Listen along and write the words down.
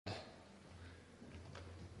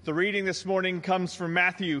The reading this morning comes from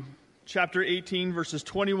Matthew chapter 18, verses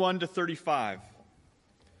 21 to 35.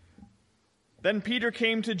 Then Peter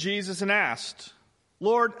came to Jesus and asked,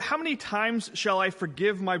 "Lord, how many times shall I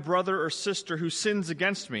forgive my brother or sister who sins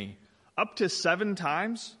against me? Up to 7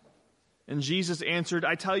 times?" And Jesus answered,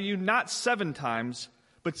 "I tell you, not 7 times,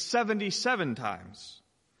 but 77 times.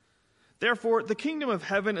 Therefore, the kingdom of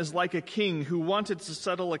heaven is like a king who wanted to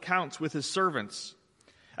settle accounts with his servants.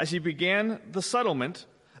 As he began the settlement,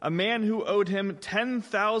 a man who owed him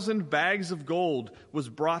 10,000 bags of gold was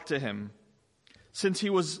brought to him. Since he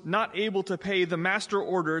was not able to pay, the master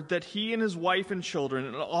ordered that he and his wife and children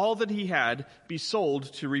and all that he had be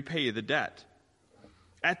sold to repay the debt.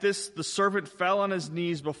 At this, the servant fell on his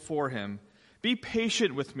knees before him. 'Be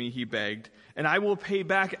patient with me,' he begged, 'and I will pay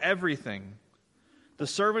back everything.' The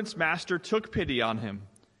servant's master took pity on him,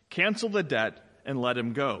 canceled the debt, and let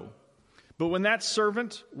him go. But when that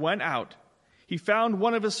servant went out, he found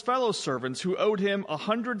one of his fellow servants who owed him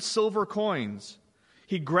 100 silver coins.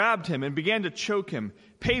 He grabbed him and began to choke him.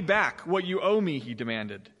 'Pay back what you owe me,' he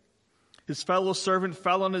demanded. His fellow servant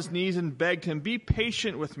fell on his knees and begged him, 'Be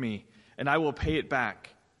patient with me, and I will pay it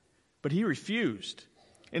back.' But he refused.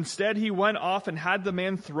 Instead, he went off and had the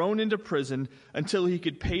man thrown into prison until he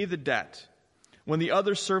could pay the debt. When the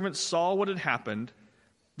other servants saw what had happened,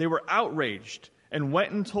 they were outraged and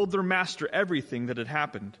went and told their master everything that had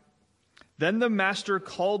happened. Then the master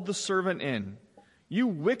called the servant in. 'You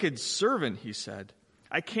wicked servant,' he said.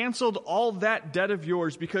 'I canceled all that debt of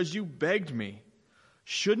yours because you begged me.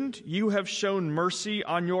 Shouldn't you have shown mercy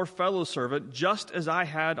on your fellow servant just as I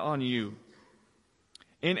had on you?'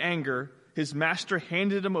 In anger, his master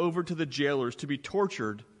handed him over to the jailers to be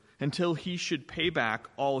tortured until he should pay back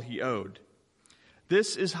all he owed.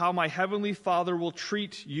 This is how my heavenly Father will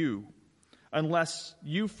treat you unless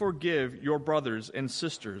you forgive your brothers and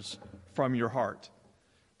sisters from your heart."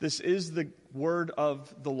 This is the word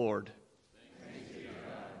of the Lord.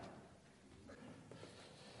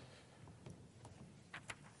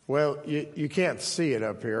 Well, you can't see it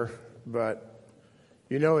up here, but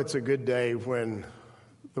you know it's a good day when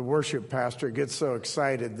the worship pastor gets so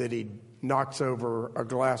excited that he knocks over a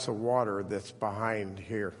glass of water that's behind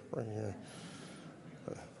here. Right here.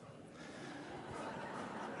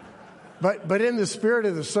 But in the spirit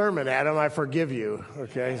of the sermon, Adam, I forgive you.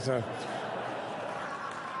 Okay, so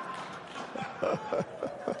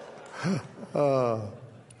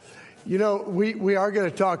we are going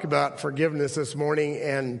to talk about forgiveness this morning,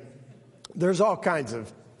 and there's all kinds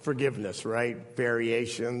of forgiveness, right?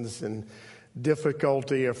 Variations and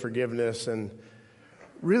difficulty of forgiveness, and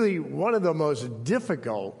really one of the most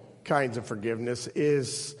difficult kinds of forgiveness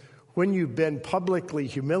is when you've been publicly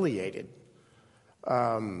humiliated.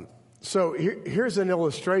 So here's an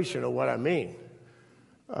illustration of what I mean.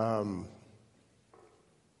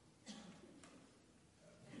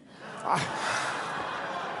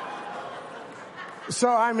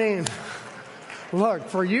 Look,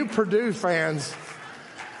 for you Purdue fans,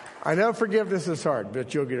 I know forgiveness is hard,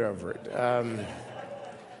 but you'll get over it.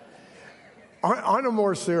 On a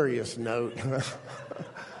more serious note,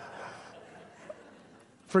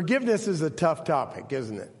 forgiveness is a tough topic,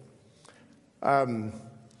 isn't it?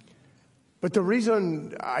 But the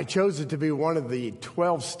reason I chose it to be one of the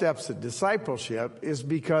 12 steps of discipleship is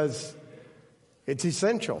because it's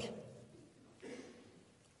essential.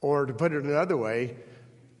 Or to put it another way,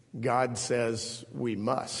 God says we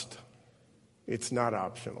must. It's not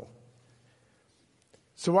optional.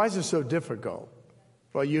 So why is it so difficult?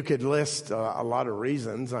 Well, you could list a lot of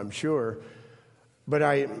reasons, I'm sure, but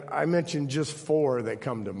I mentioned just 4 that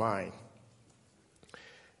come to mind.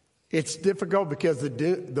 It's difficult because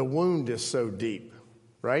the wound is so deep,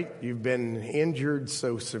 right? You've been injured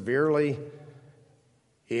so severely.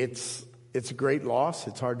 It's a great loss.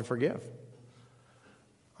 It's hard to forgive.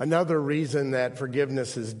 Another reason that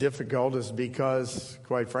forgiveness is difficult is because,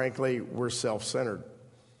 quite frankly, we're self-centered.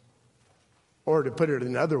 Or to put it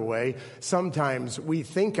another way, sometimes we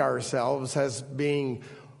think ourselves as being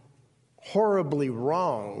horribly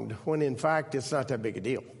wronged when in fact it's not that big a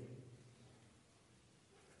deal.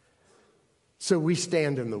 So we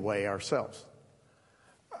stand in the way ourselves.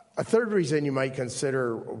 A third reason you might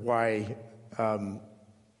consider why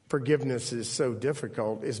forgiveness is so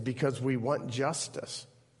difficult is because we want justice.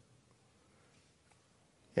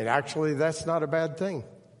 And actually, that's not a bad thing.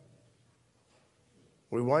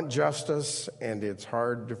 We want justice, and it's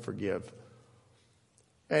hard to forgive.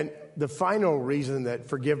 And the final reason that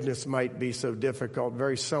forgiveness might be so difficult,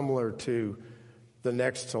 very similar to the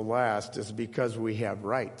next to last, is because we have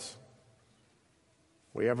rights.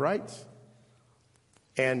 We have rights.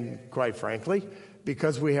 And quite frankly,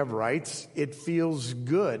 because we have rights, it feels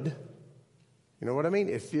good. You know what I mean?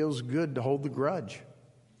 It feels good to hold the grudge,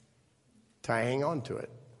 to hang on to it.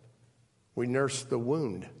 We nurse the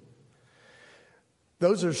wound.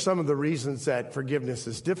 Those are some of the reasons that forgiveness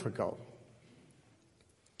is difficult.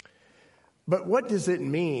 But what does it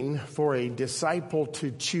mean for a disciple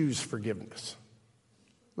to choose forgiveness?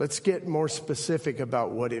 Let's get more specific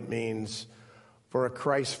about what it means for a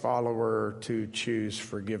Christ follower to choose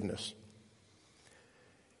forgiveness.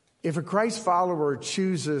 If a Christ follower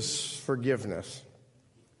chooses forgiveness,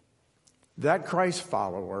 that Christ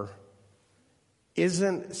follower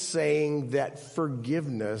isn't saying that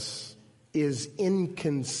forgiveness is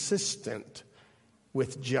inconsistent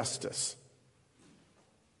with justice.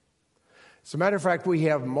 As a matter of fact, we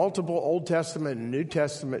have multiple Old Testament and New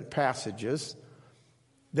Testament passages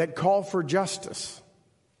that call for justice.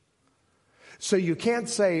 So you can't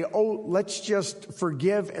say, oh, let's just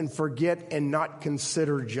forgive and forget and not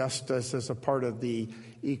consider justice as a part of the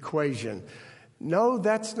equation. No,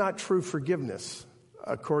 that's not true forgiveness,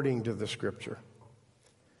 according to the Scripture.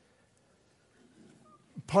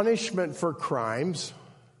 Punishment for crimes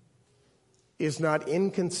is not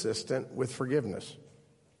inconsistent with forgiveness.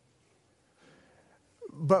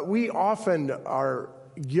 But we often are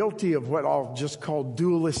guilty of what I'll just call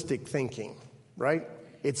dualistic thinking, right?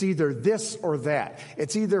 It's either this or that.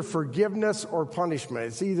 It's either forgiveness or punishment.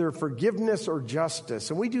 It's either forgiveness or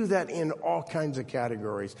justice. And we do that in all kinds of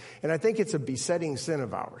categories. And I think it's a besetting sin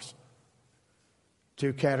of ours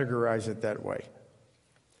to categorize it that way.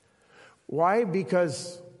 Why?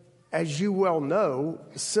 Because, as you well know,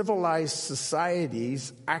 civilized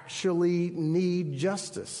societies actually need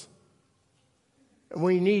justice.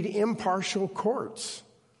 We need impartial courts.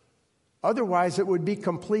 Otherwise, it would be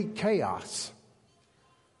complete chaos.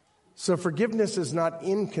 So forgiveness is not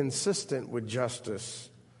inconsistent with justice.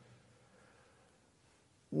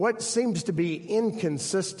 What seems to be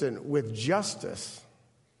inconsistent with justice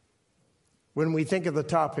when we think of the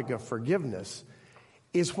topic of forgiveness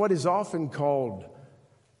is what is often called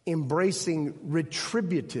embracing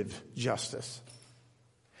retributive justice.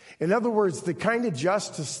 In other words, the kind of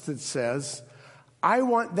justice that says, I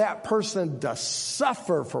want that person to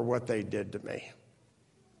suffer for what they did to me.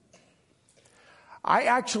 I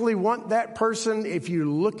actually want that person, if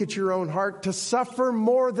you look at your own heart, to suffer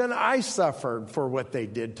more than I suffered for what they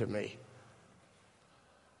did to me.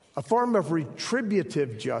 A form of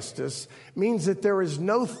retributive justice means that there is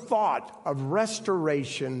no thought of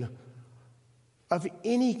restoration of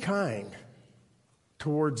any kind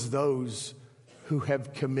towards those who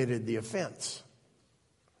have committed the offense.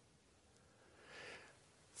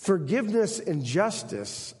 Forgiveness and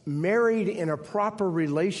justice, married in a proper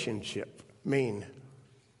relationship, mean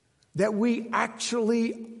that we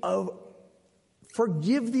actually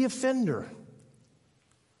forgive the offender.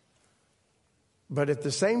 But at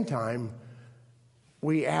the same time,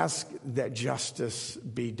 we ask that justice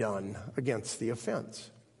be done against the offense.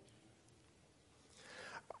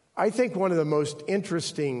 I think one of the most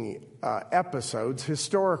interesting episodes,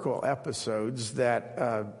 historical episodes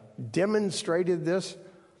that demonstrated this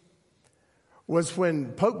was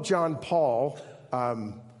when Pope John Paul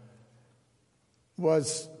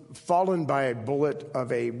was fallen by a bullet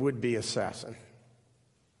of a would-be assassin.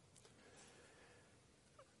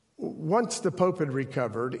 Once the Pope had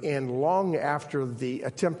recovered, and long after the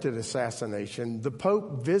attempted assassination, the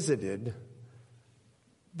Pope visited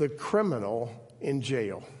the criminal in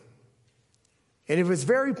jail. And it was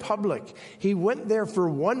very public. He went there for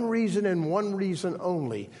one reason and one reason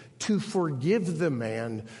only, to forgive the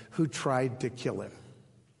man who tried to kill him.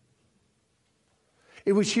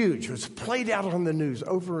 It was huge. It was played out on the news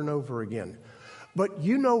over and over again. But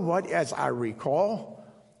you know what, as I recall,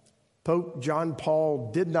 Pope John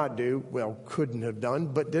Paul did not do, well, couldn't have done,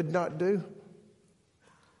 but did not do?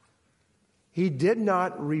 He did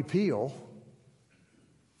not repeal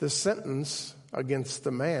the sentence against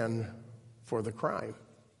the man for the crime.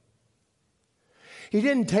 He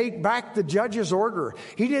didn't take back the judge's order.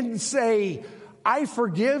 He didn't say, I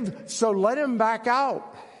forgive, so let him back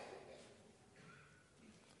out.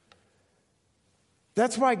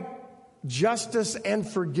 That's why justice and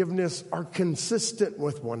forgiveness are consistent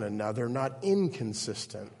with one another, not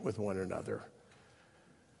inconsistent with one another.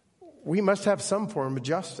 We must have some form of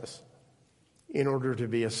justice in order to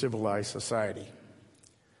be a civilized society.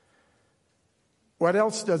 What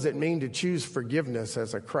else does it mean to choose forgiveness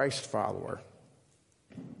as a Christ follower?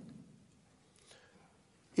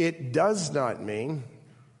 It does not mean,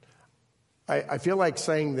 I feel like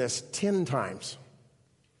saying this 10 times.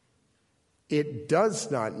 It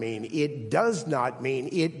does not mean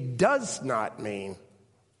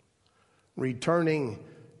returning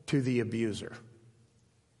to the abuser.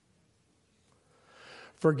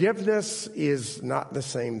 Forgiveness is not the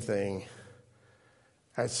same thing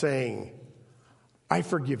as saying, I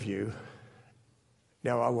forgive you,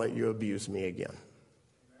 now I'll let you abuse me again.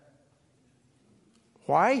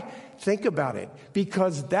 Why? Think about it.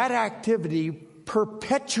 Because that activity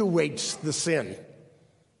perpetuates the sin.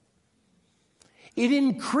 It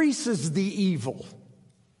increases the evil.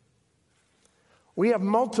 We have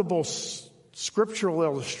multiple scriptural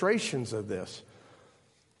illustrations of this.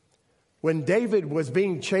 When David was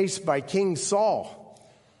being chased by King Saul,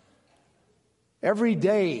 every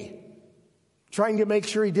day trying to make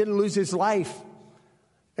sure he didn't lose his life.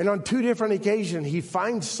 And on 2 different occasions, he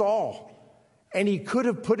finds Saul, and he could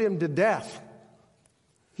have put him to death.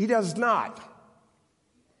 He does not.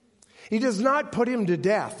 He does not put him to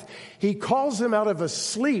death. He calls him out of a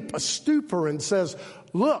sleep, a stupor, and says,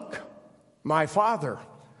 look, my father,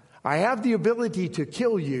 I have the ability to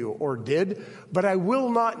kill you, or did, but I will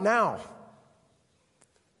not now.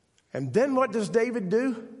 And then what does David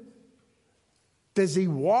do? Does he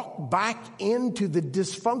walk back into the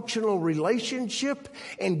dysfunctional relationship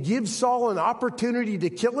and give Saul an opportunity to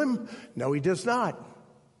kill him? No, he does not.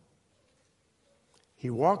 He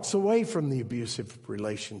walks away from the abusive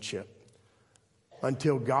relationship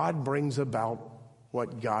until God brings about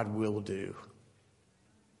what God will do.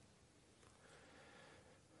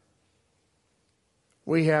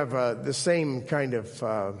 We have the same kind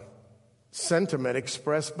of sentiment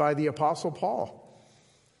expressed by the Apostle Paul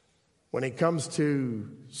when it comes to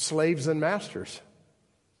slaves and masters.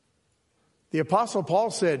 The Apostle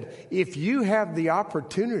Paul said, if you have the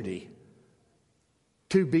opportunity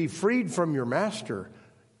to be freed from your master,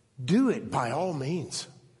 do it by all means.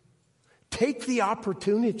 Take the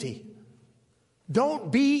opportunity.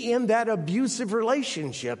 Don't be in that abusive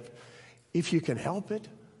relationship if you can help it.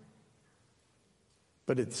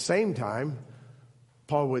 But at the same time,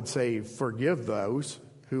 Paul would say, forgive those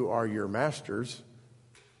who are your masters,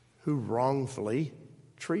 who wrongfully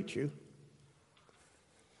treat you.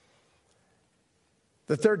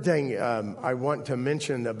 The third thing I want to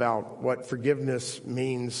mention about what forgiveness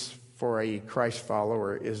means for a Christ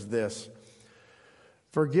follower is this.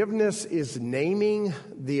 Forgiveness is naming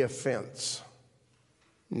the offense.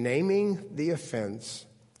 Naming the offense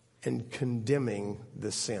and condemning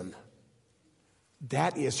the sin.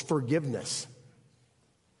 That is forgiveness.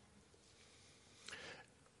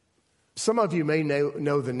 Some of you may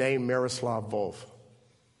know the name Miroslav Volf.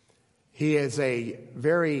 He is a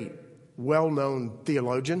very well-known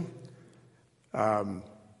theologian.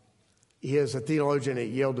 He is a theologian at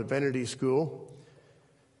Yale Divinity School.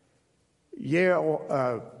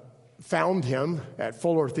 Yale found him at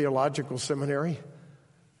Fuller Theological Seminary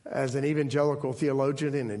as an evangelical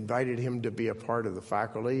theologian and invited him to be a part of the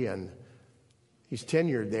faculty. And he's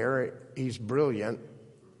tenured there. He's brilliant.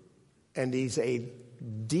 And he's a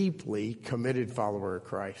deeply committed follower of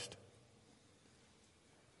Christ.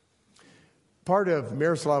 Part of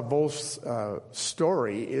Miroslav Volf's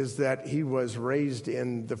story is that he was raised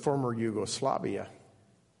in the former Yugoslavia.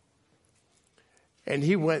 And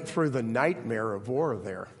he went through the nightmare of war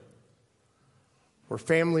there, where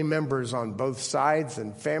family members on both sides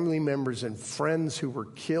and family members and friends who were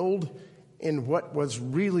killed in what was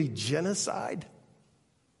really genocide.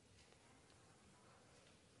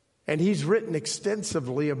 And he's written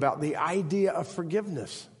extensively about the idea of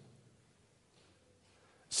forgiveness.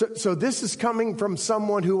 So this is coming from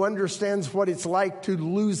someone who understands what it's like to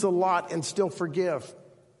lose a lot and still forgive.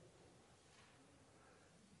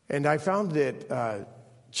 And I found it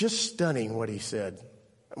just stunning what he said.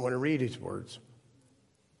 I want to read his words.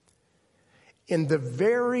 In the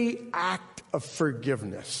very act of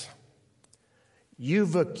forgiveness,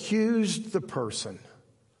 you've accused the person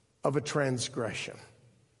of a transgression.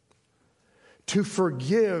 To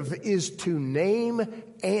forgive is to name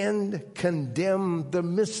and condemn the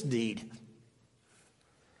misdeed.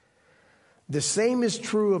 The same is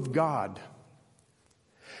true of God.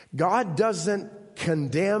 God doesn't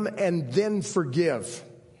condemn and then forgive.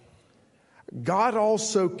 God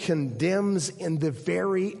also condemns in the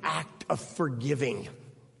very act of forgiving.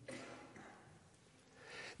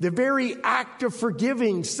 The very act of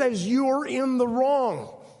forgiving says you're in the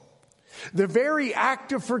wrong. The very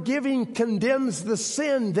act of forgiving condemns the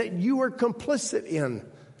sin that you are complicit in.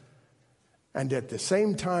 And at the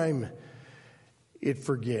same time, it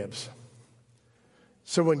forgives.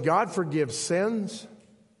 So when God forgives sins,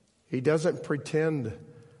 He doesn't pretend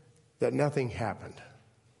that nothing happened.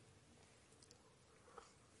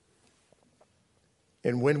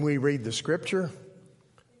 And when we read the Scripture,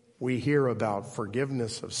 we hear about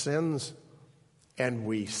forgiveness of sins, and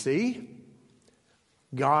we see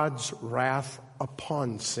God's wrath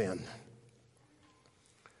upon sin,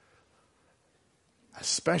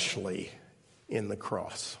 especially in the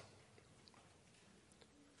cross.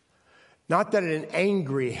 Not that an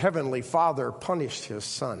angry heavenly Father punished his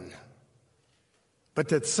Son, but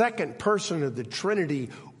that second person of the Trinity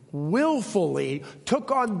willfully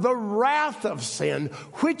took on the wrath of sin,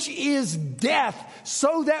 which is death,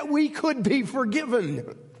 so that we could be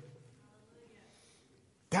forgiven.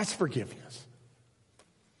 That's forgiveness.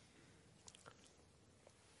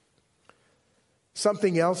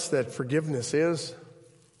 Something else that forgiveness is,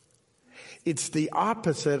 it's the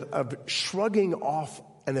opposite of shrugging off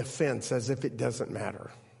an offense as if it doesn't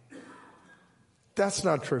matter. That's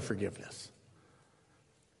not true forgiveness.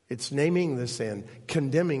 It's naming the sin,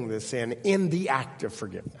 condemning the sin in the act of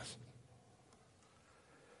forgiveness.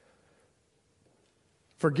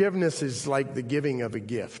 Forgiveness is like the giving of a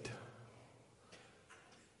gift.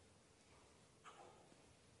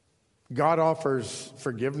 God offers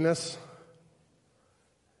forgiveness,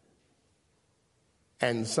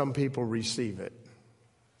 and some people receive it.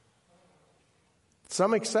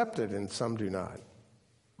 Some accept it and some do not.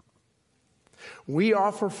 We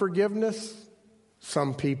offer forgiveness.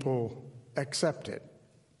 Some people accept it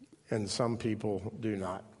and some people do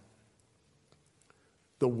not.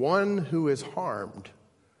 The one who is harmed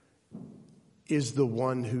is the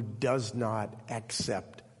one who does not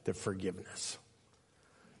accept the forgiveness,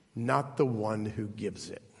 not the one who gives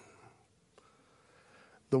it.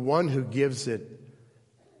 The one who gives it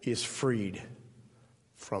is freed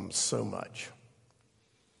from so much.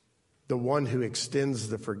 The one who extends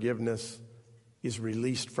the forgiveness is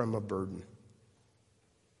released from a burden.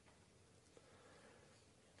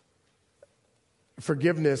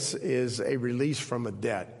 Forgiveness is a release from a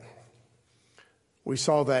debt. We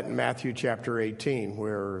saw that in Matthew chapter 18,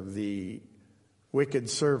 where the wicked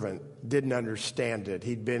servant didn't understand it.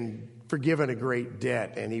 He'd been forgiven a great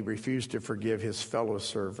debt, and he refused to forgive his fellow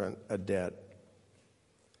servant a debt.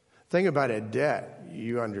 The thing about a debt,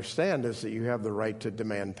 you understand, is that you have the right to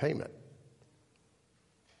demand payment.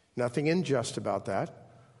 Nothing unjust about that.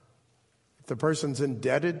 If the person's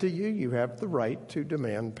indebted to you, you have the right to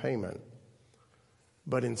demand payment.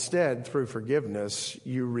 But instead, through forgiveness,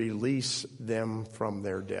 you release them from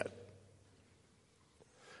their debt.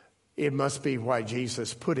 It must be why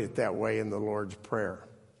Jesus put it that way in the Lord's Prayer.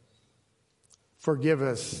 Forgive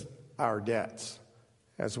us our debts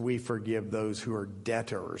as we forgive those who are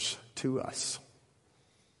debtors to us.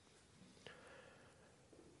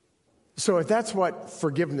 So if that's what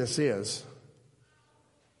forgiveness is,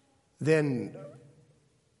 then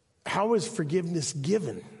how is forgiveness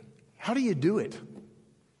given? How do you do it?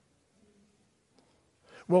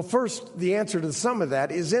 Well, first, the answer to some of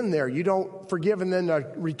that is in there. You don't forgive and then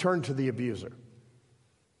return to the abuser.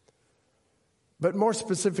 But more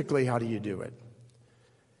specifically, how do you do it?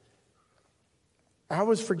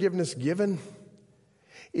 How is forgiveness given?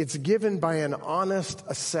 It's given by an honest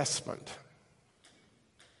assessment.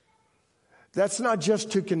 That's not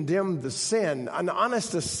just to condemn the sin. An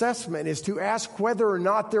honest assessment is to ask whether or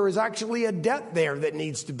not there is actually a debt there that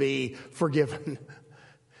needs to be forgiven.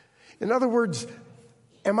 In other words,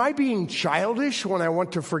 am I being childish when I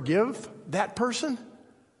want to forgive that person?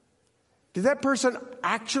 Did that person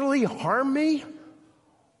actually harm me?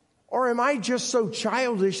 Or am I just so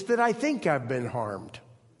childish that I think I've been harmed?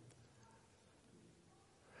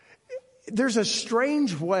 There's a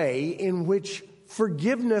strange way in which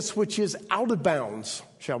forgiveness, which is out of bounds,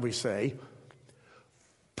 shall we say,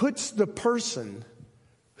 puts the person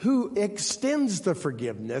who extends the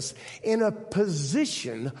forgiveness in a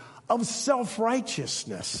position of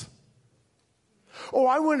self-righteousness. Oh,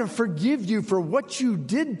 I want to forgive you for what you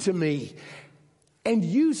did to me. And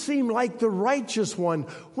you seem like the righteous one,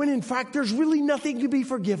 when in fact there's really nothing to be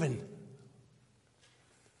forgiven.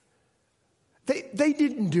 They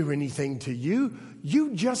didn't do anything to you.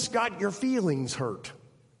 You just got your feelings hurt.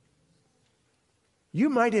 You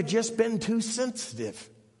might have just been too sensitive.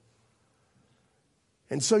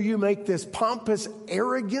 And so you make this pompous,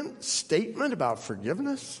 arrogant statement about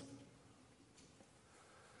forgiveness.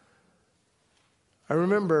 I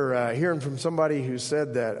remember hearing from somebody who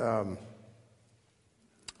said that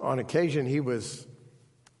on occasion he was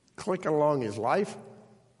clicking along his life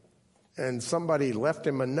and somebody left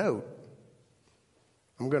him a note.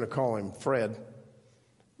 I'm going to call him Fred.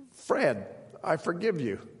 Fred, I forgive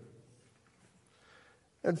you.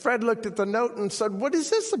 And Fred looked at the note and said, what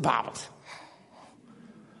is this about?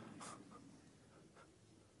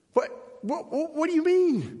 What do you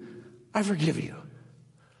mean, I forgive you?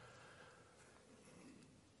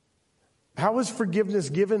 How is forgiveness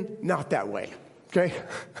given? Not that way, okay?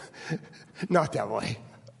 Not that way.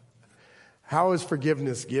 How is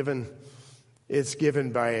forgiveness given? It's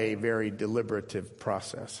given by a very deliberative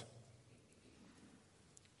process.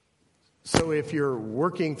 So if you're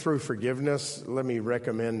working through forgiveness, let me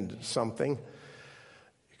recommend something.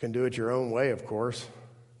 You can do it your own way, of course.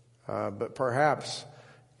 But perhaps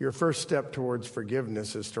your first step towards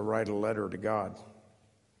forgiveness is to write a letter to God.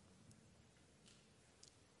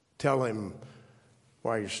 Tell him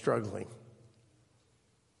why you're struggling.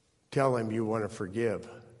 Tell him you want to forgive.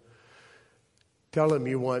 Tell him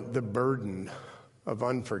you want the burden of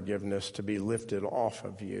unforgiveness to be lifted off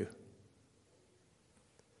of you.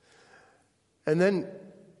 And then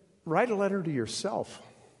write a letter to yourself.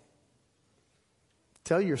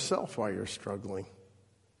 Tell yourself why you're struggling.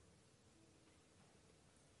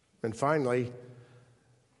 And finally,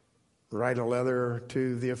 write a letter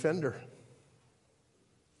to the offender.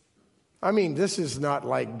 I mean, this is not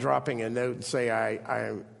like dropping a note and say,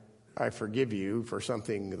 I forgive you for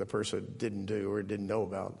something the person didn't do or didn't know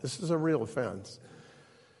about. This is a real offense.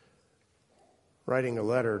 Writing a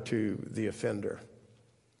letter to the offender.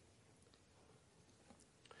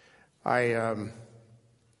 I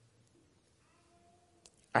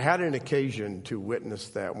had an occasion to witness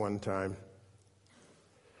that one time.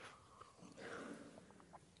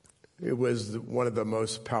 It was one of the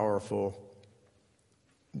most powerful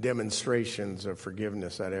demonstrations of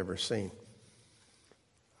forgiveness I'd ever seen.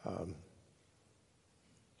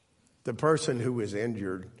 The person who was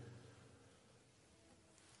injured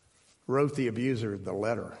wrote the abuser the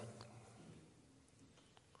letter.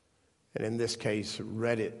 And in this case,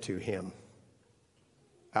 read it to him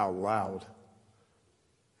out loud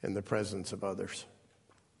in the presence of others.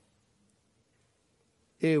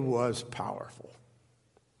 It was powerful.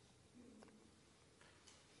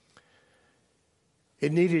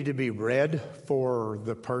 It needed to be read for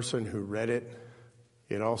the person who read it.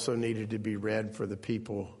 It also needed to be read for the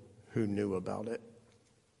people who knew about it.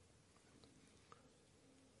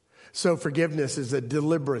 So forgiveness is a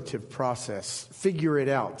deliberative process. Figure it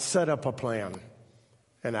out, set up a plan,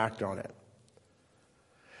 and act on it.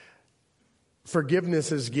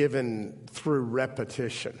 Forgiveness is given through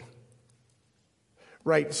repetition.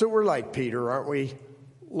 Right, so we're like Peter, aren't we?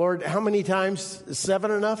 Lord, how many times? Is 7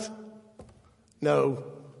 enough? No,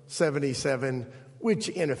 77, which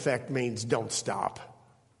in effect means don't stop.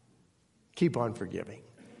 Keep on forgiving.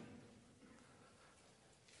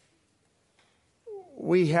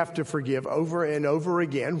 We have to forgive over and over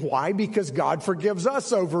again. Why? Because God forgives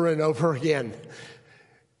us over and over again.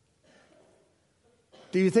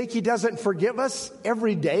 Do you think he doesn't forgive us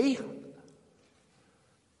every day?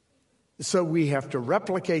 So we have to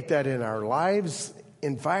replicate that in our lives.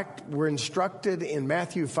 In fact, we're instructed in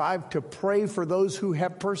Matthew 5 to pray for those who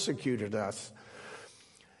have persecuted us.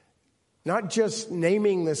 Not just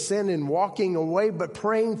naming the sin and walking away, but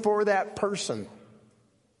praying for that person.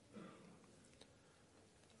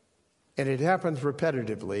 And it happens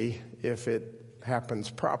repetitively if it happens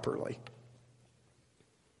properly.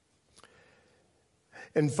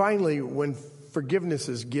 And finally, when forgiveness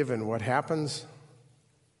is given, what happens?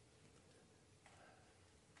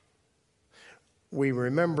 We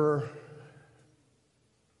remember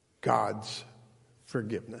God's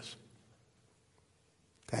forgiveness.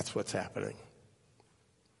 That's what's happening.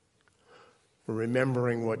 We're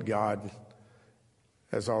remembering what God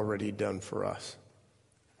has already done for us.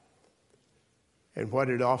 And what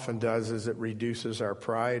it often does is it reduces our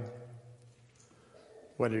pride.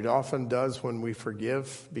 What it often does when we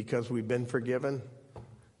forgive because we've been forgiven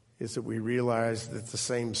is that we realize that the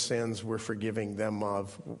same sins we're forgiving them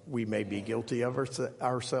of, we may be guilty of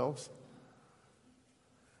ourselves.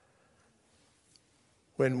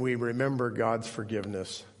 When we remember God's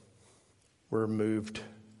forgiveness, we're moved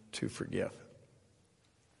to forgive.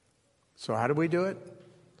 So how do we do it?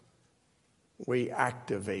 We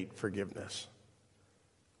activate forgiveness.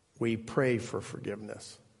 We pray for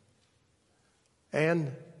forgiveness.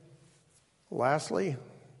 And lastly,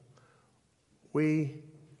 we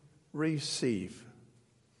receive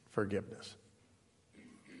forgiveness.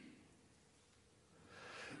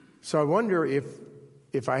 So I wonder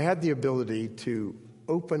if I had the ability to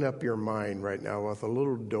open up your mind right now with a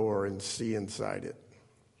little door and see inside it,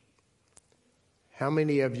 how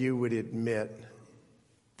many of you would admit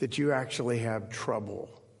that you actually have trouble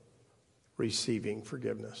receiving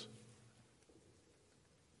forgiveness?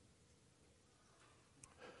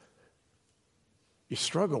 You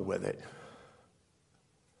struggle with it.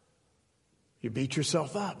 You beat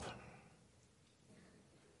yourself up.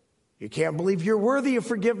 You can't believe you're worthy of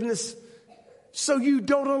forgiveness, so you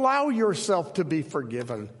don't allow yourself to be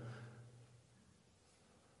forgiven.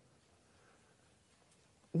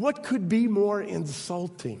 What could be more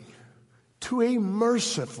insulting to a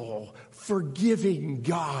merciful, forgiving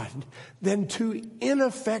God than to, in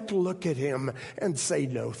effect, look at him and say,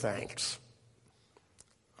 no thanks?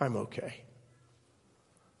 I'm okay.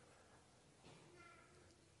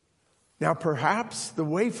 Now, perhaps the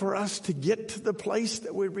way for us to get to the place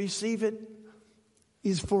that we receive it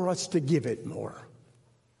is for us to give it more.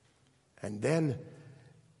 And then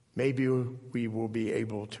maybe we will be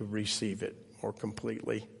able to receive it more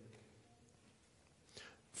completely.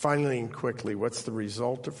 Finally and quickly, what's the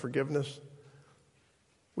result of forgiveness?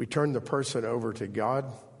 We turn the person over to God.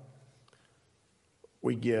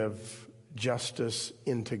 We give justice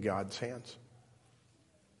into God's hands.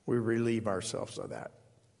 We relieve ourselves of that.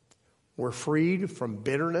 We're freed from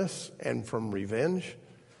bitterness and from revenge.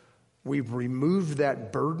 We've removed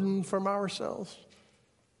that burden from ourselves.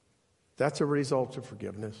 That's a result of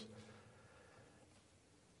forgiveness.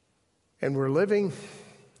 And we're living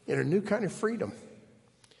in a new kind of freedom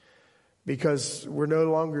because we're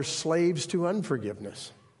no longer slaves to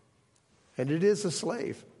unforgiveness. And it is a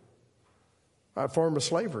form of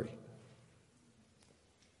slavery.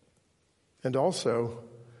 And also,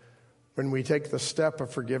 when we take the step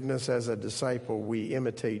of forgiveness as a disciple, we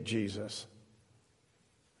imitate Jesus,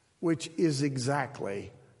 which is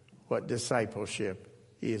exactly what discipleship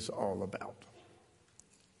is all about.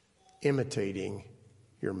 Imitating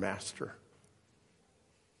your master.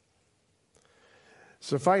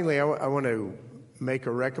 So finally, I want to make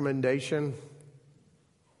a recommendation,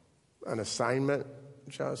 an assignment,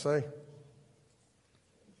 shall I say?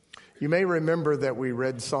 You may remember that we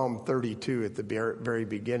read Psalm 32 at the very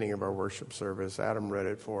beginning of our worship service. Adam read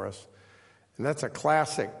it for us. And that's a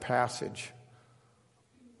classic passage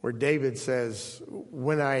where David says,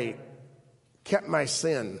 when I kept my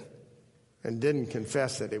sin and didn't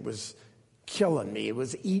confess it, it was killing me. It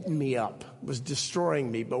was eating me up. It was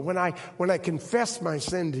destroying me. But when I confessed my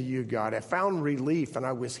sin to you, God, I found relief and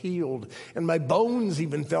I was healed and my bones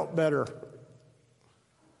even felt better.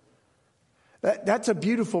 That's a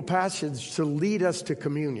beautiful passage to lead us to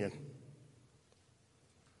communion.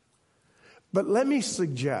 But let me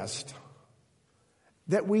suggest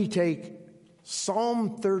that we take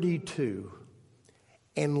Psalm 32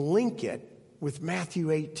 and link it with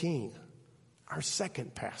Matthew 18, our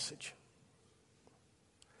second passage.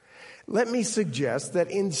 Let me suggest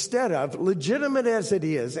that instead of, legitimate as it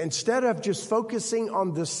is, instead of just focusing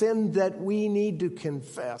on the sin that we need to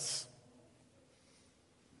confess,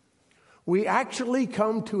 we actually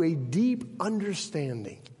come to a deep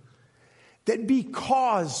understanding that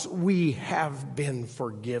because we have been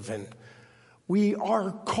forgiven, we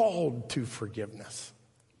are called to forgiveness.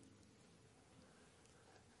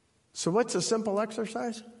 So what's a simple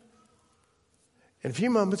exercise? In a few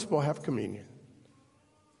moments, we'll have communion.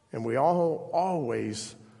 And we all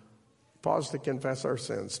always pause to confess our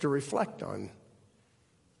sins, to reflect on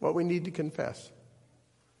what we need to confess.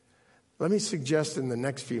 Let me suggest in the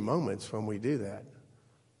next few moments when we do that,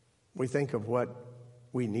 we think of what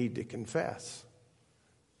we need to confess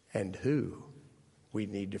and who we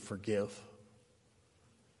need to forgive.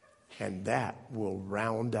 And that will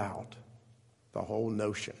round out the whole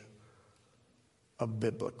notion of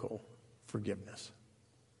biblical forgiveness.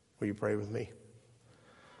 Will you pray with me?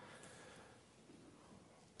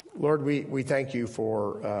 Lord, we thank you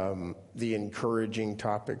for the encouraging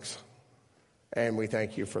topics, and we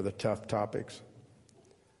thank you for the tough topics.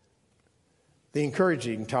 The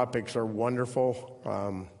encouraging topics are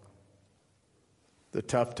wonderful. The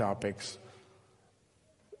tough topics,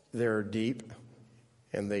 they're deep,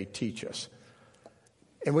 and they teach us.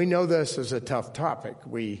 And we know this is a tough topic.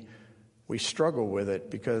 We struggle with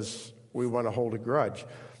it because we want to hold a grudge.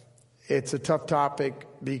 It's a tough topic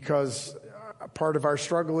because part of our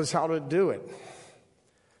struggle is how to do it.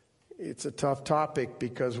 It's a tough topic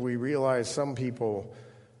because we realize some people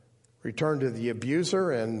return to the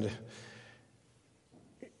abuser, and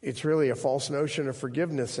it's really a false notion of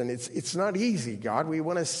forgiveness. And it's not easy, God. We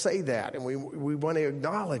want to say that, and we want to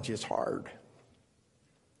acknowledge it's hard.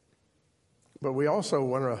 But we also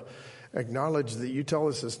want to acknowledge that you tell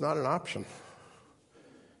us it's not an option.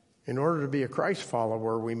 In order to be a Christ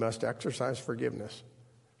follower, we must exercise forgiveness.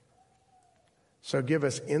 So give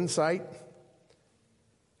us insight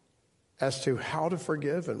as to how to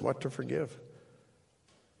forgive and what to forgive.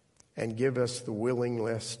 And give us the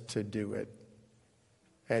willingness to do it.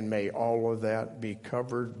 And may all of that be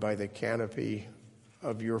covered by the canopy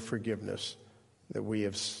of your forgiveness that we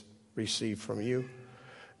have received from you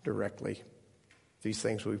directly. These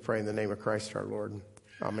things we pray in the name of Christ our Lord.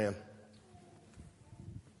 Amen.